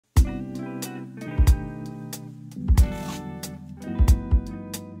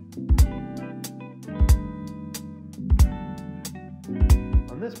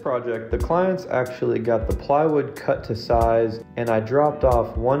this project, the clients actually got the plywood cut to size, and I dropped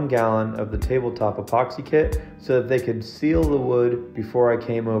off 1 gallon of the tabletop epoxy kit so that they could seal the wood before I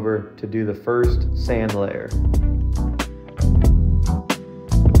came over to do the first sand layer.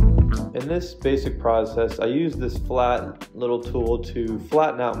 In this basic process, I use this flat little tool to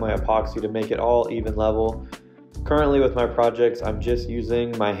flatten out my epoxy to make it all even level. Currently with my projects, I'm just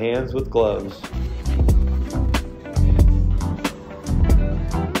using my hands with gloves.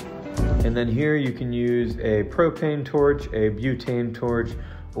 And then here you can use a propane torch, a butane torch,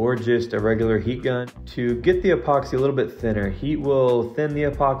 or just a regular heat gun to get the epoxy a little bit thinner. Heat will thin the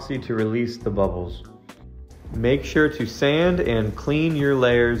epoxy to release the bubbles. Make sure to sand and clean your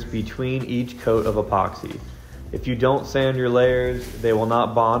layers between each coat of epoxy. If you don't sand your layers, they will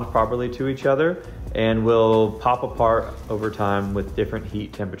not bond properly to each other and will pop apart over time with different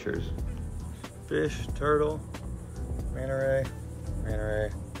heat temperatures. Fish, turtle, manta ray,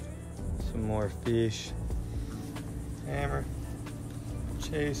 some more fish, hammer,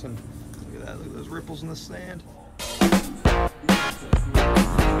 chasing. Look at that, look at those ripples in the sand.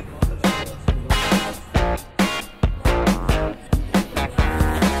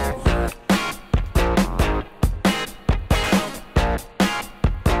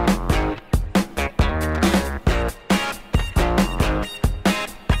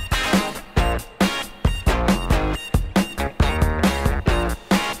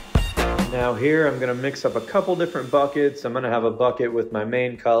 Now here I'm gonna mix up a couple different buckets. I'm gonna have a bucket with my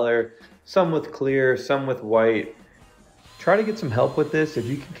main color, some with clear, some with white. Try to get some help with this. If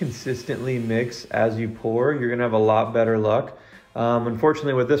you can consistently mix as you pour, you're gonna have a lot better luck.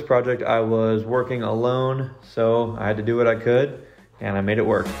 Unfortunately with this project, I was working alone, so I had to do what I could and I made it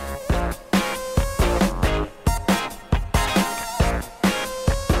work.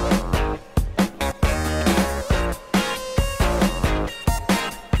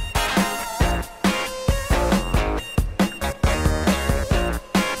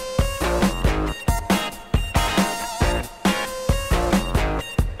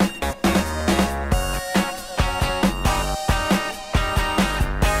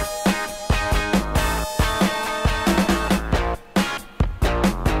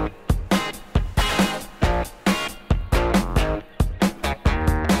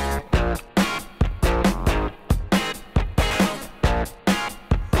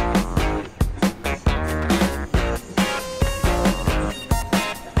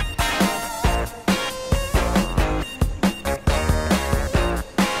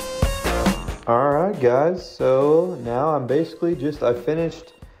 Alright guys, so now I'm basically I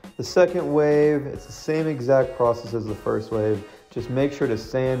finished the second wave. It's the same exact process as the first wave. Just make sure to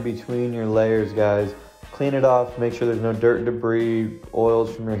sand between your layers, guys. Clean it off, make sure there's no dirt, debris,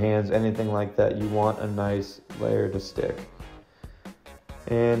 oils from your hands, anything like that. You want a nice layer to stick.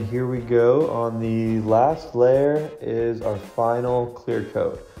 And here we go. On the last layer is our final clear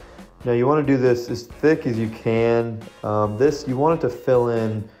coat. Now you want to do this as thick as you can. You want it to fill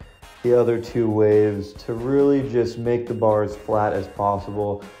in the other 2 waves to really just make the bar as flat as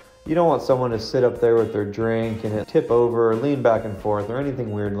possible. You don't want someone to sit up there with their drink and it tip over or lean back and forth or anything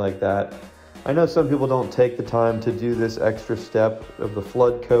weird like that. I know some people don't take the time to do this extra step of the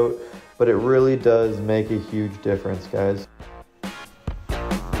flood coat, but it really does make a huge difference, guys.